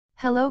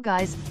Hello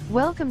guys,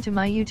 welcome to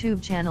my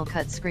YouTube channel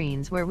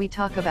Cutscreenes, where we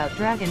talk about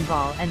Dragon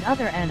Ball and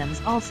other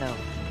animes also.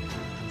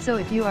 So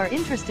if you are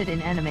interested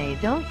in anime,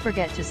 don't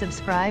forget to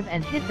subscribe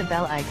and hit the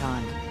bell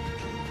icon.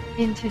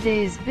 In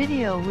today's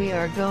video we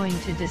are going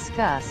to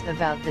discuss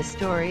about the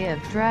story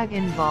of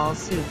Dragon Ball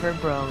Super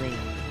Broly.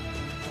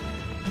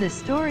 The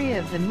story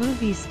of the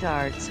movie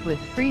starts with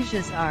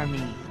Frieza's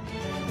army.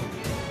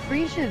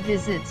 Frieza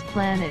visits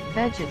planet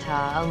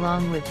Vegeta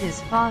along with his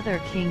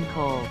father King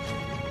Cold.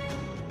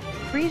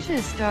 Frieza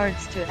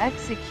starts to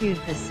execute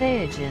the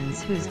Saiyajins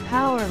whose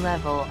power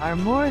level are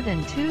more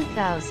than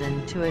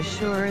 2000 to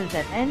assure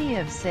that any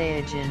of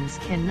Saiyajins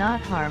cannot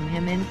harm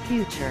him in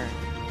future.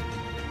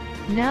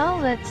 Now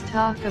let's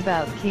talk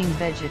about King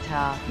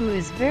Vegeta, who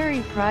is very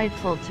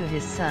prideful to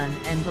his son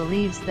and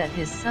believes that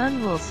his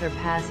son will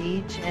surpass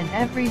each and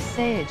every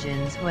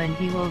Saiyajins when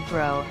he will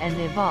grow and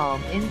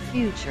evolve in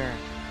future.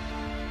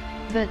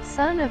 But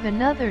son of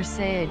another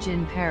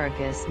Sayajin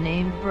Paragus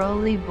named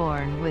Broly,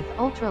 born with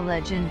Ultra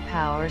Legend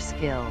power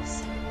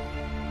skills.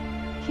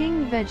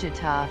 King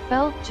Vegeta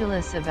felt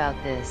jealous about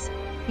this.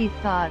 He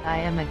thought, I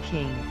am a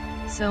king,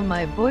 so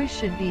my boy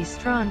should be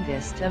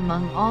strongest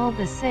among all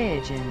the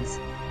Sayajins,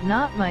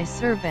 not my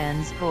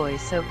SERVAN'S boy.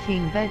 So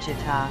King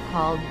Vegeta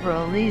called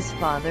Broly's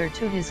father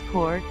to his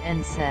court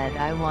and said,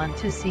 I want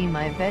to see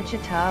my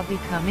Vegeta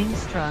becoming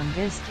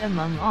strongest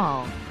among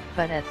all.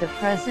 But at the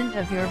present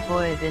of your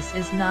boy this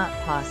is not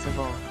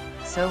possible,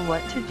 so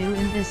what to do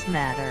in this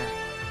matter?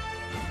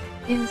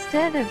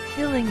 Instead of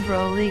killing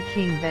Broly,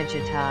 King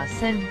Vegeta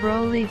sent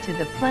Broly to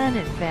the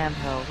planet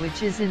Vampo,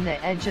 which is in the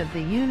edge of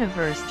the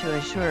universe, to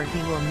assure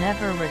he will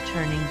never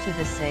returning to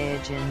the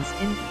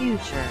Saiyajins in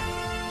future.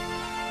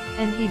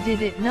 And he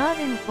did it not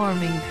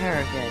informing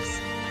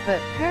Paragus, but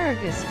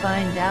Paragus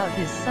find out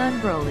his son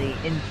Broly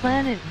in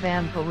planet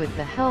Vampa with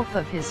the help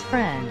of his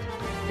friend.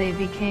 They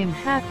became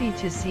happy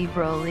to see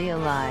Broly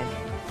alive,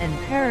 and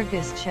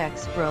Paragus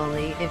checks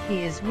Broly if he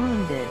is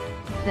wounded.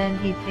 Then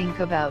he think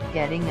about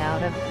getting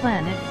out of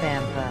planet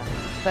Vampa,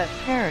 but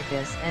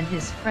Paragus and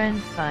his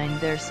friend find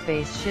their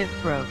spaceship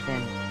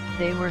broken.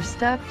 They were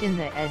stuck in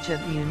the edge of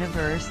the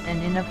universe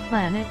and in a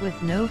planet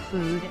with no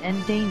food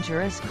and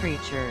dangerous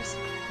creatures.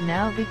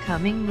 Now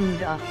becoming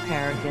mood off,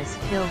 Paragus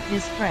killed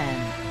his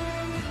friend.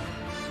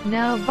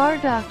 Now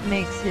Bardock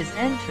makes his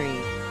entry.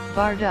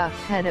 Bardock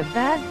had a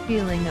bad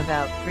feeling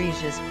about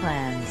Frieza's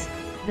plans.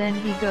 Then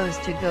he goes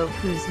to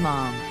Goku's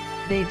mom.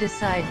 They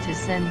decide to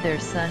send their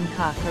son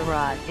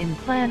Kakarot in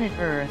planet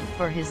Earth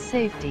for his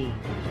safety.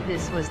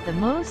 This was the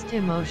most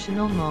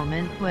emotional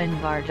moment when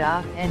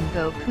Bardock and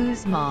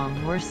Goku's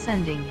mom were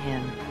sending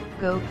him.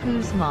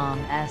 Goku's mom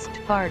asked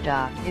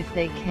Bardock if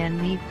they can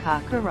meet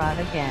Kakarot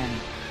again.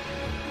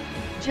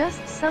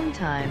 Just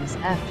sometimes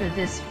after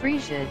this,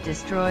 Frieza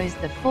destroys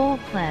the full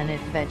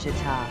planet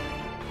Vegeta.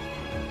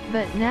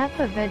 But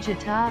Nappa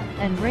Vegeta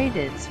and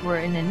Raditz were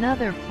in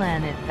another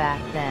planet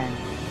back then,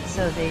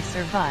 so they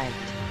survived.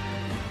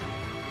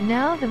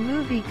 Now the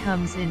movie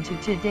comes into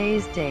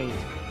today's date,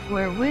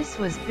 where Whis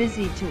was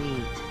busy to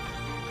eat.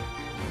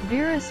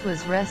 Beerus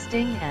was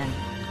resting and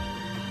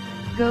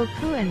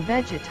Goku and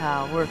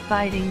Vegeta were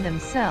fighting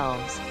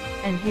themselves,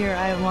 and here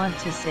I want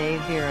to say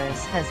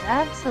Beerus has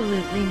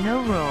absolutely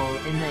no role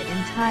in the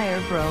entire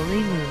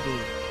Broly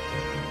movie.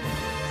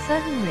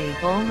 Suddenly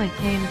Bulma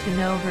came to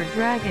know her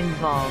Dragon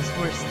Balls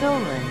were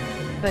stolen,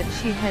 but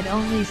she had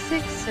only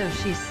 6, so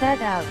she set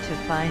out to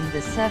find the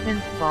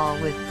 7th ball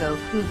with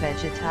Goku,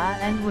 Vegeta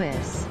and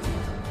Whis.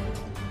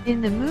 In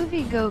the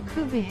movie,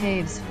 Goku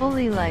behaves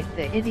fully like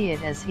the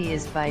idiot as he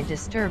is by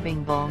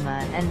disturbing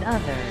Bulma and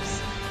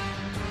others.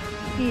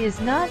 He is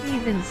not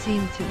even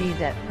seen to be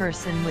that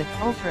person with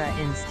Ultra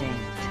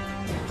Instinct.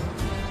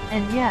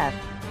 And yet,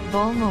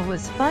 Bulma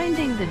was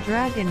finding the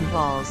Dragon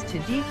Balls to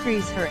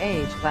decrease her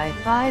age by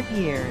 5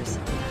 years,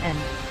 and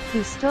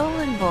who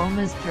stolen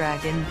Bulma's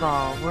Dragon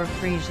Ball were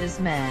Frieza's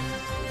men,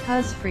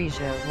 cause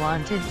Frieza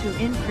wanted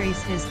to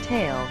increase his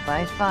tail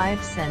by 5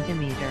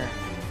 cm.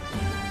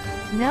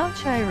 Now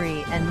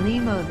Chiri and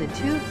Limo, the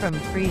two from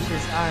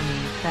Frieza's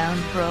army, found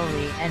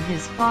Broly and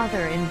his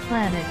father in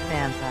planet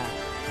Vampa.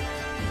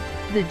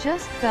 They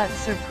just got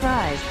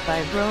surprised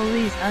by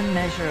Broly's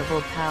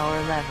unmeasurable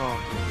power level.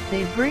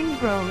 They bring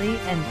Broly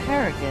and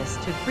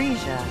Paragus to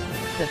Frieza.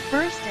 The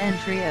first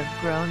entry of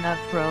grown-up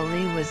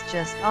Broly was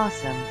just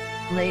awesome.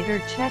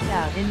 Later check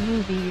out in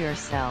movie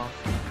yourself.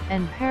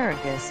 And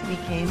Paragus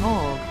became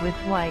old with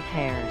white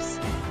hairs.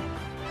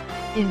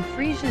 In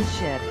Frieza's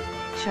ship,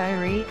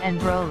 Chiri and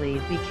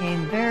Broly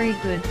became very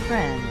good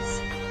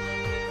friends.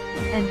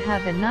 And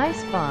have a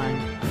nice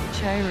bond.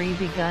 Chiri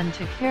begun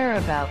to care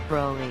about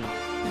Broly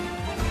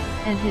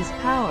and his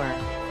power.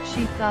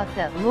 She thought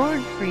that Lord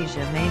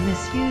Frieza may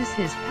misuse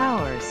his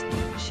powers.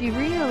 She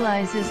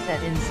realizes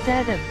that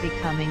instead of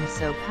becoming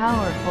so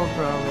powerful,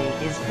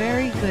 Broly is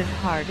very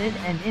good-hearted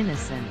and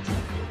innocent.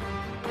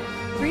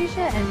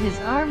 Frieza and his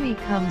army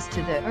comes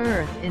to the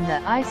Earth in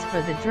the ice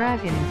for the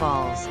Dragon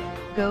Balls.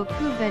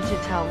 Goku,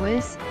 Vegeta,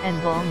 Whis,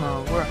 and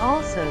Bulma were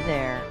also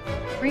there.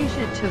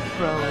 Frieza took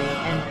Broly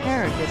and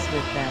Paragus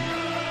with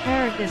them.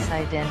 Paragus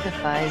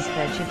identifies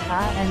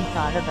Vegeta and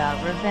thought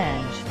about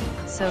revenge,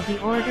 so he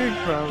ordered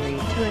Broly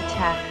to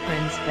attack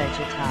Prince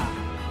Vegeta.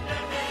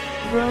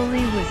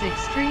 Broly was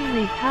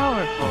extremely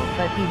powerful,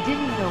 but he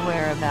didn't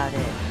aware about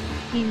it.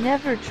 He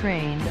never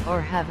trained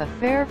or have a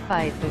fair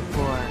fight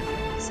before,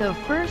 so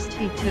first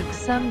he took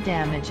some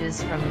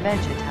damages from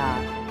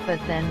Vegeta, but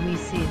then we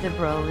see the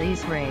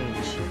Broly's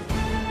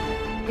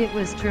rage. It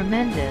was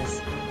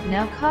tremendous.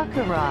 Now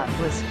Kakarot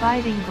was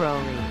fighting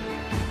Broly.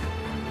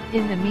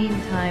 In the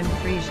meantime,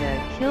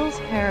 Frieza kills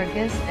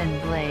Paragus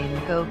and blame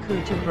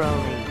Goku to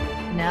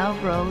Broly. Now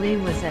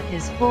Broly was at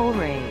his full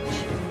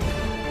rage.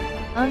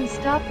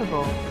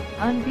 Unstoppable,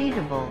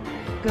 unbeatable,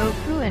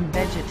 Goku and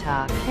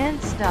Vegeta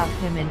can't stop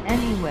him in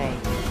any way,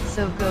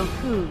 so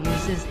Goku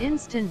uses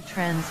instant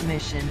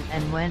transmission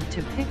and went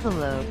to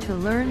Piccolo to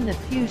learn the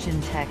fusion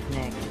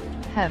technique.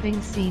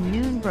 Having seen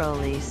Noon,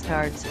 Broly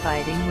starts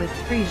fighting with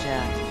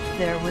Frieza.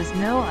 There was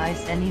no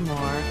ice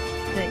anymore,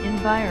 the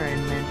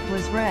environment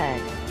was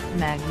red,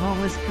 magma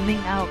was coming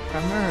out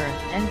from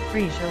Earth and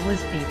Frieza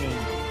was beating.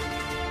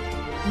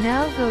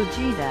 Now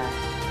Gogeta,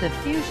 the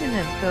fusion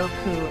of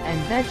Goku and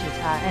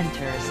Vegeta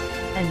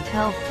enters, and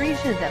tell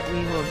Frieza that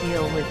we will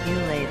deal with you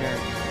later.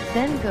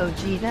 Then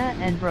Gogeta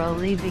and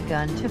Broly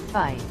begun to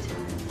fight.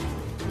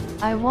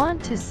 I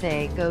want to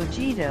say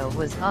Gogeta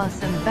was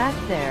awesome back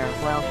there.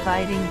 While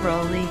fighting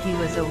Broly, he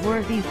was a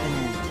worthy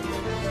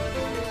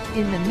opponent.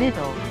 In the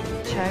middle,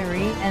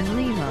 Chiri and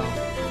Limo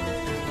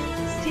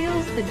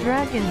steals the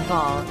Dragon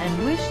Ball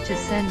and wish to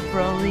send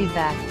Broly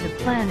back to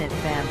Planet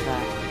Vampa,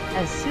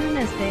 as soon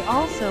as they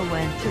also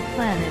went to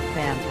Planet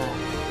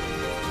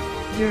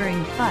Vampa.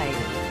 During fight,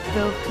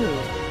 Goku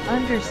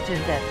understood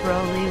that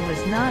Broly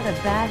was not a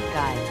bad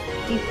guy.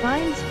 He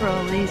finds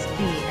Broly's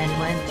key and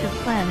went to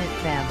Planet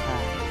Vampa,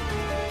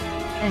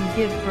 and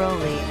give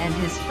Broly and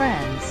his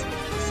friends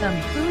some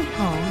food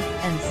home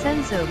and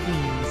senzo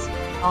beans.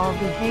 All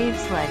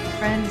behaves like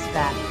friends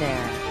back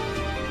there.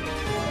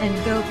 And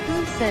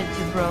Goku said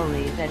to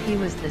Broly that he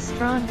was the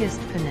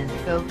strongest opponent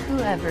Goku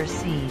ever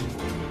seen.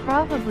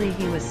 Probably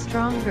he was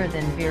stronger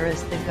than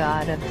Beerus, the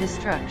god of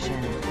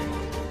destruction.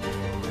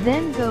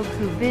 Then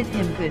Goku bid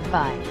him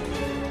goodbye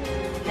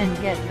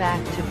and get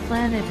back to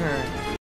planet Earth.